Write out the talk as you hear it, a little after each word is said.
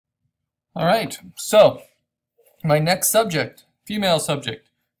All right, so my next subject, female subject,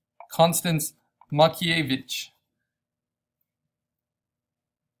 Constance Makiewicz,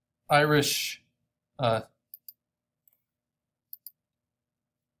 Irish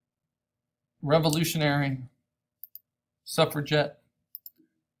revolutionary suffragette.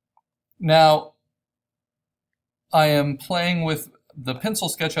 Now, I am playing with the pencil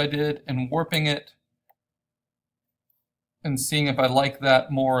sketch I did and warping it and seeing if I like that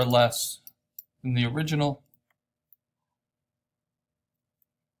more or less than the original.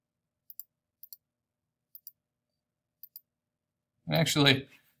 And actually,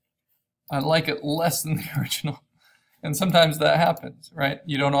 I like it less than the original. And sometimes that happens, right?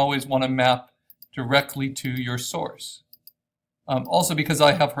 You don't always want to map directly to your source. Also, because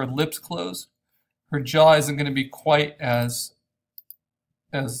I have her lips closed, her jaw isn't going to be quite as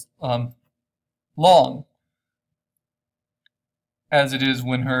long as it is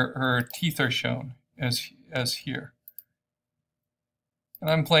when her teeth are shown, as here. And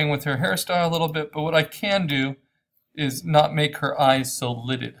I'm playing with her hairstyle a little bit, but what I can do is not make her eyes so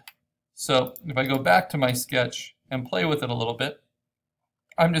lidded. So if I go back to my sketch and play with it a little bit,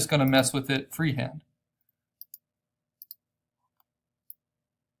 I'm just going to mess with it freehand.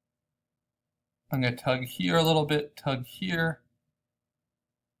 I'm going to tug here a little bit, tug here,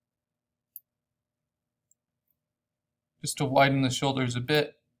 just to widen the shoulders a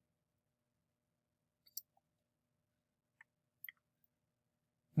bit.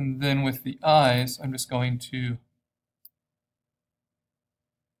 And then with the eyes, I'm just going to,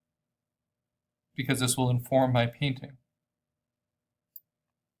 because this will inform my painting,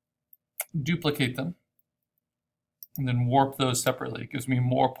 duplicate them and then warp those separately. It gives me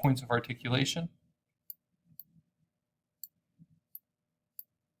more points of articulation.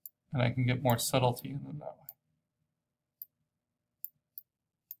 And I can get more subtlety in them that way.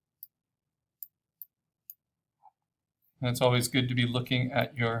 And it's always good to be looking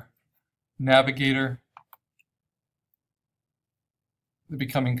at your navigator. They're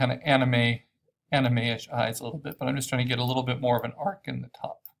becoming kind of anime-ish eyes a little bit, but I'm just trying to get a little bit more of an arc in the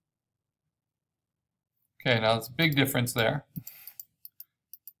top. Okay, now there's a big difference there.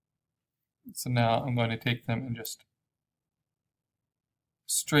 So now I'm going to take them and just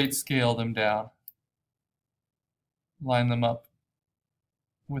straight scale them down, line them up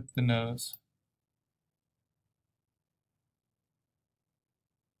with the nose.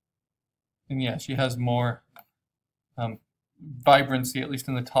 And yeah, she has more vibrancy, at least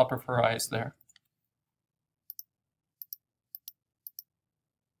in the top of her eyes there.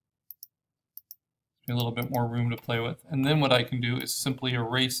 A little bit more room to play with. And then what I can do is simply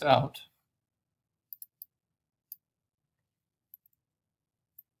erase out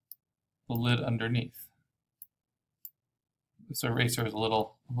the lid underneath. This eraser is a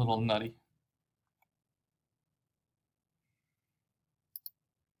little nutty.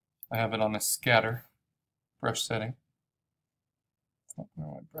 I have it on a scatter brush setting. Oh, where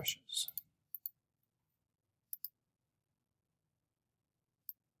are my brushes?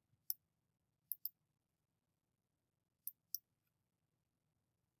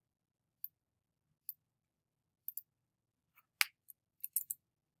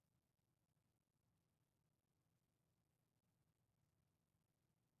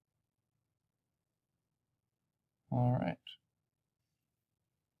 All right.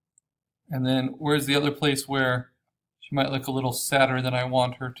 And then where's the other place where she might look a little sadder than I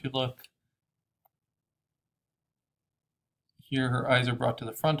want her to look? Here her eyes are brought to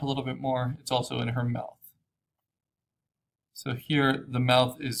the front a little bit more. It's also in her mouth. So here the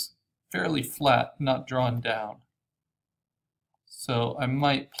mouth is fairly flat, not drawn down. So I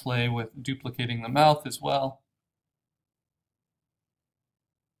might play with duplicating the mouth as well.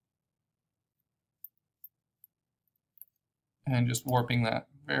 And just warping that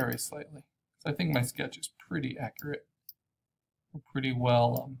very slightly. So I think my sketch is pretty accurate, or pretty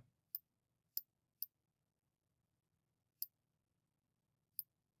well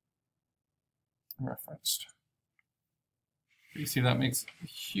referenced. You see that makes a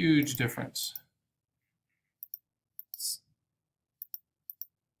huge difference.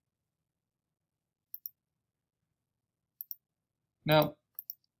 Now,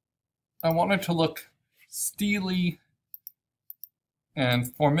 I want it to look steely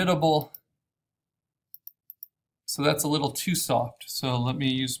and formidable, so that's a little too soft. So let me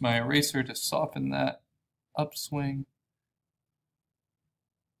use my eraser to soften that upswing.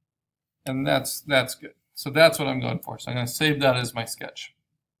 And that's good. So that's what I'm going for. So I'm going to save that as my sketch.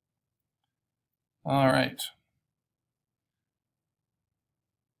 All right.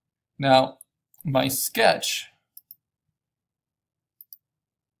 Now, my sketch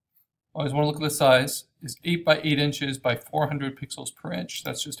always want to look at the size, is 8 by 8 inches by 400 pixels per inch.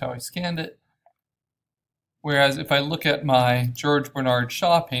 That's just how I scanned it. Whereas if I look at my George Bernard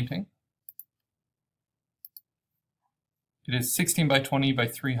Shaw painting, it is 16 by 20 by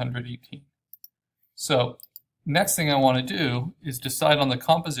 318. So next thing I want to do is decide on the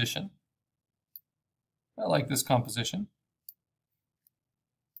composition. I like this composition.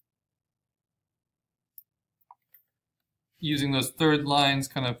 Using those third lines,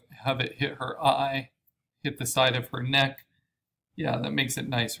 kind of have it hit her eye, hit the side of her neck. Yeah, that makes it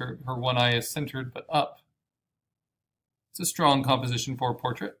nice. Her one eye is centered but up. It's a strong composition for a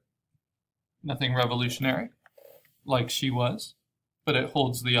portrait. Nothing revolutionary like she was, but it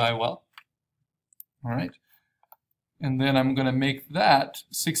holds the eye well. All right. And then I'm going to make that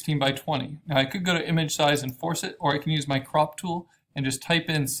 16 by 20. Now I could go to image size and force it, or I can use my crop tool and just type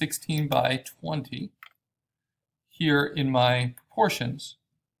in 16 by 20 here in my proportions,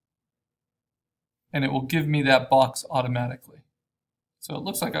 and it will give me that box automatically. So it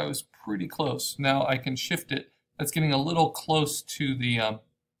looks like I was pretty close. Now I can shift it. That's getting a little close to the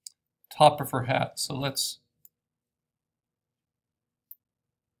top of her hat. So let's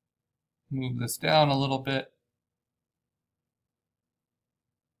move this down a little bit,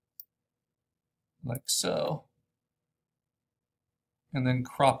 like so, and then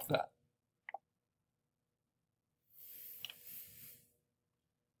crop that.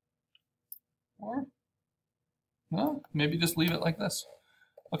 Or, no, maybe just leave it like this.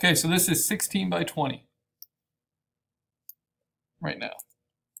 Okay, so this is 16 by 20 right now,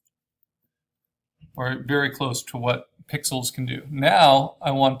 or very close to what pixels can do. Now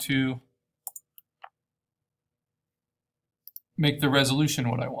I want to make the resolution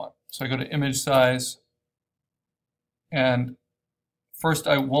what I want. So I go to image size, and first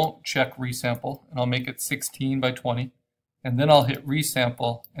I won't check resample, and I'll make it 16 by 20, and then I'll hit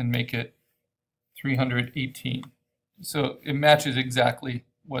resample and make it 318. So it matches exactly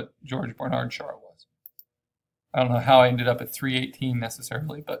what George Bernard Shaw was. I don't know how I ended up at 318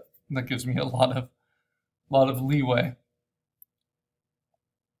 necessarily, but that gives me a lot of leeway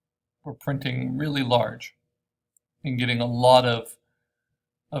for printing really large and getting a lot of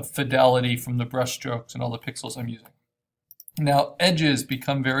fidelity from the brush strokes and all the pixels I'm using. Now edges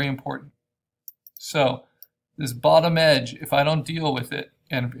become very important. So this bottom edge, if I don't deal with it,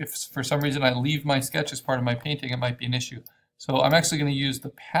 and if for some reason I leave my sketch as part of my painting, it might be an issue. So I'm actually going to use the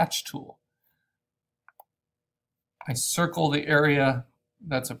patch tool. I circle the area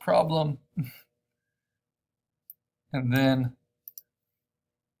that's a problem, and then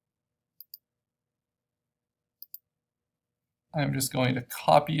I'm just going to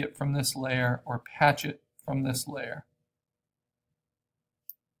copy it from this layer or patch it from this layer.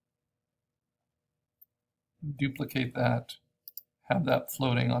 Duplicate that, have that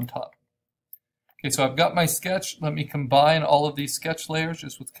floating on top. Okay, so I've got my sketch. Let me combine all of these sketch layers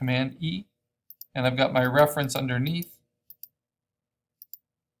just with Command E, and I've got my reference underneath.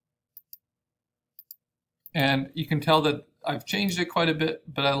 And you can tell that I've changed it quite a bit,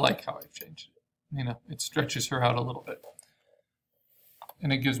 but I like how I've changed it. You know, it stretches her out a little bit,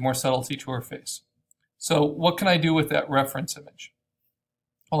 and it gives more subtlety to her face. So what can I do with that reference image?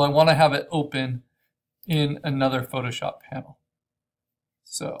 Well, I want to have it open in another Photoshop panel.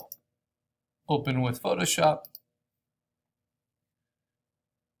 So open with Photoshop.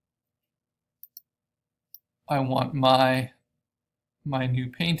 I want my new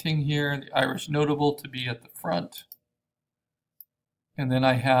painting here, the Irish Notable, to be at the front. And then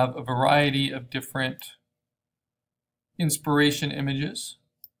I have a variety of different inspiration images.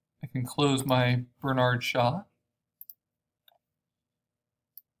 I can close my Bernard Shaw.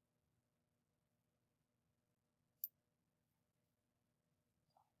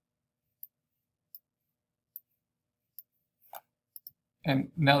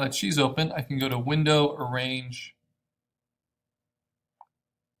 And now that she's open, I can go to Window, Arrange,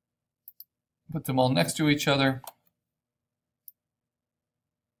 put them all next to each other.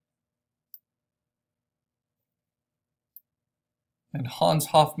 And Hans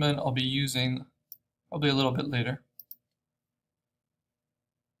Hofmann I'll be using probably a little bit later.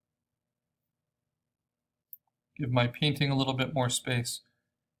 Give my painting a little bit more space.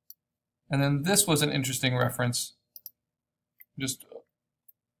 And then this was an interesting reference. Just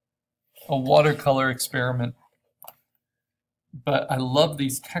a watercolor experiment. But I love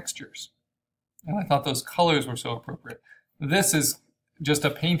these textures. And I thought those colors were so appropriate. This is just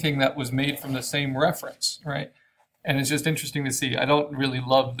a painting that was made from the same reference, right? And it's just interesting to see. I don't really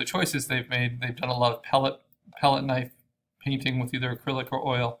love the choices they've made. They've done a lot of palette knife painting with either acrylic or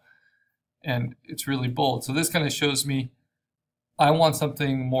oil, and it's really bold. So this kind of shows me I want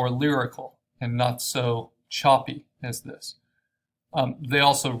something more lyrical and not so choppy as this. They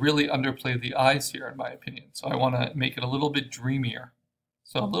also really underplay the eyes here, in my opinion. So I want to make it a little bit dreamier.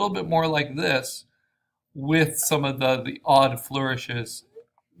 So a little bit more like this, with some of the odd flourishes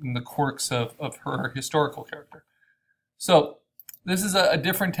and the quirks of her historical character. So this is a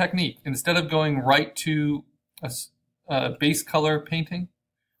different technique. Instead of going right to a base color painting,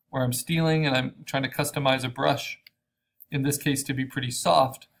 where I'm stealing and I'm trying to customize a brush, in this case to be pretty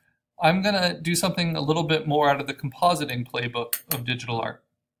soft, I'm going to do something a little bit more out of the compositing playbook of digital art.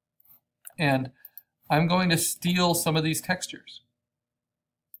 And I'm going to steal some of these textures.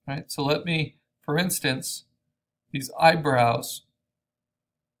 Right? So let me, for instance, these eyebrows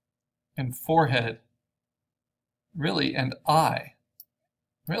and forehead, really, and eye,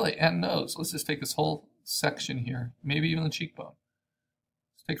 really, and nose. Let's just take this whole section here, maybe even the cheekbone.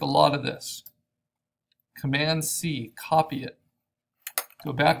 Let's take a lot of this. Command C, copy it.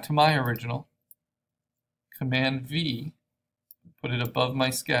 Go back to my original. Command V, put it above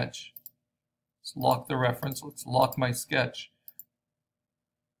my sketch. Let's lock the reference. Let's lock my sketch.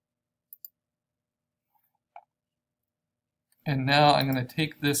 And now I'm going to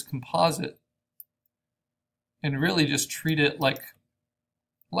take this composite and really just treat it like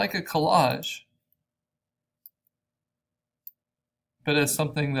a collage, but as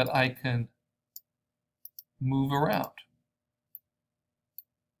something that I can move around.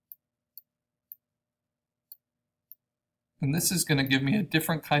 And this is going to give me a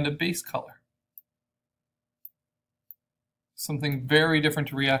different kind of base color. Something very different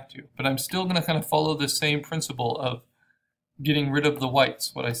to react to. But I'm still going to kind of follow the same principle of getting rid of the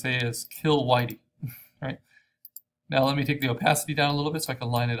whites. What I say is kill whitey. Right? Now let me take the opacity down a little bit so I can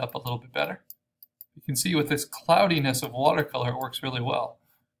line it up a little bit better. You can see with this cloudiness of watercolor, it works really well.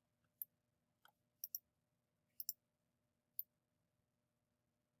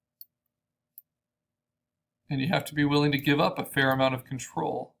 And you have to be willing to give up a fair amount of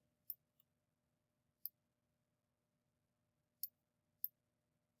control.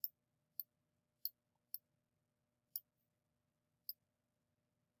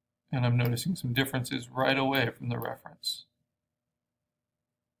 And I'm noticing some differences right away from the reference.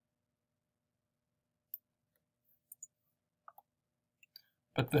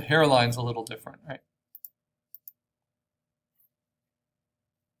 But the hairline's a little different, right?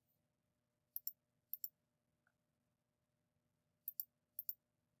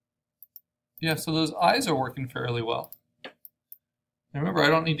 Yeah, so those eyes are working fairly well. And remember, I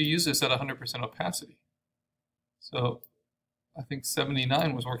don't need to use this at 100% opacity. So I think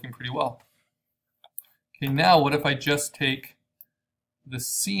 79 was working pretty well. Okay, now what if I just take the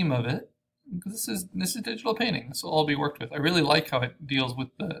seam of it? Because this is digital painting. This will all be worked with. I really like how it deals with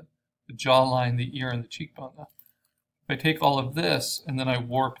the jawline, the ear, and the cheekbone. If I take all of this and then I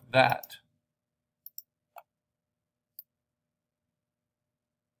warp that,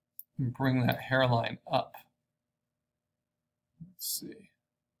 and bring that hairline up. Let's see.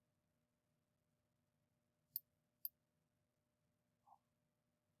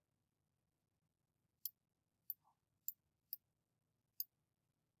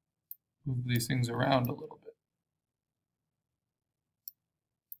 Move these things around a little bit.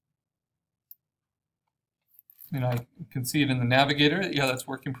 And I can see it in the navigator. Yeah, that's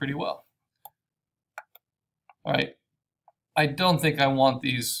working pretty well. All right. I don't think I want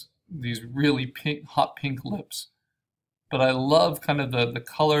these really pink, hot pink lips, but I love kind of the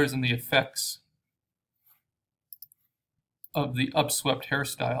colors and the effects of the upswept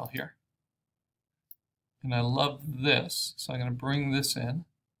hairstyle here. And I love this, so I'm going to bring this in.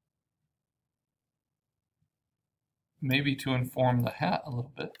 Maybe to inform the hat a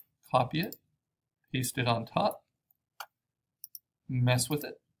little bit. Copy it, paste it on top, mess with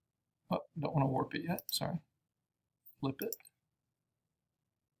it. Oh, don't want to warp it yet, sorry. Flip it.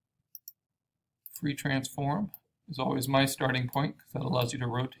 Free transform is always my starting point because that allows you to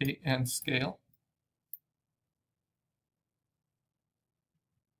rotate and scale.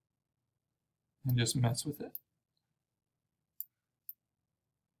 And just mess with it.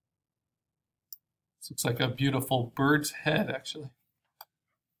 This looks like a beautiful bird's head, actually.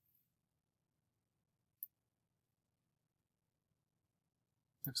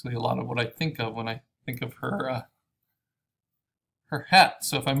 Actually, a lot of what I think of when I think of her hat.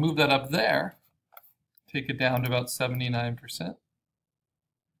 So if I move that up there, take it down to about 79%.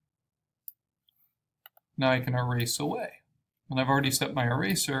 Now I can erase away. And I've already set my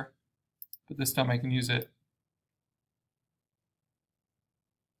eraser, but this time I can use it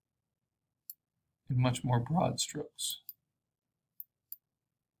in much more broad strokes.